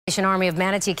The Army of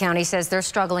Manatee County says they're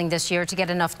struggling this year to get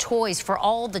enough toys for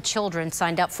all the children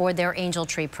signed up for their Angel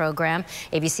Tree program.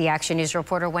 ABC Action News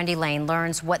reporter Wendy Lane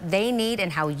learns what they need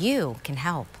and how you can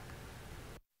help.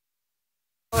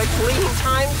 It's lean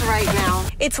times right now.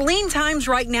 It's lean times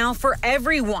right now for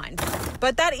everyone.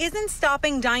 But that isn't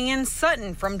stopping Diane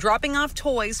Sutton from dropping off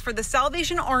toys for the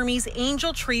Salvation Army's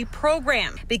Angel Tree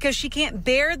program because she can't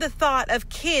bear the thought of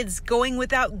kids going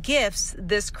without gifts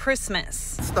this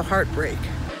Christmas. It's the heartbreak.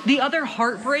 The other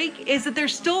heartbreak is that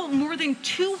there's still more than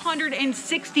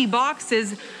 260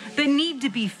 boxes that need to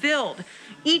be filled,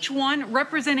 each one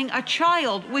representing a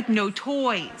child with no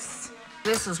toys.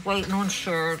 This is waiting on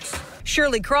shirts.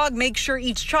 Shirley Krog makes sure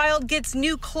each child gets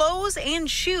new clothes and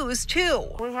shoes, too.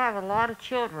 We have a lot of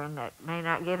children that may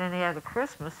not get any other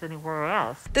Christmas anywhere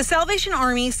else. The Salvation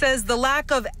Army says the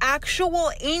lack of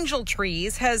actual angel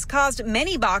trees has caused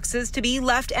many boxes to be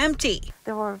left empty.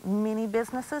 There were many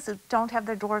businesses that don't have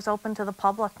their doors open to the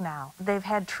public now. They've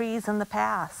had trees in the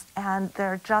past, and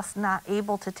they're just not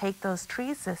able to take those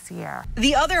trees this year.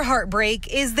 The other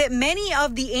heartbreak is that many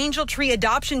of the Angel Tree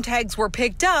adoption tags were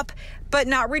picked up, but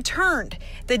not returned.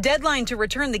 The deadline to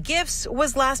return the gifts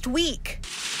was last week.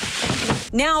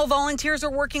 Now volunteers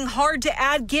are working hard to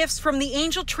add gifts from the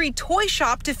Angel Tree toy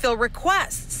shop to fill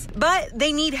requests, but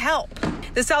they need help.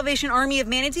 The Salvation Army of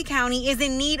Manatee County is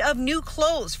in need of new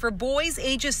clothes for boys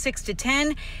ages 6 to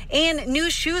 10 and new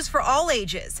shoes for all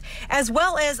ages, as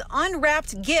well as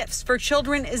unwrapped gifts for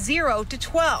children 0 to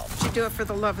 12. You do it for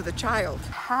the love of the child.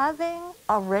 Having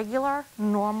a regular,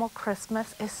 normal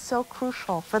Christmas is so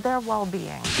crucial for their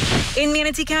well-being. In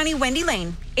Manatee County, Wendy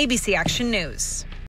Lane, ABC Action News.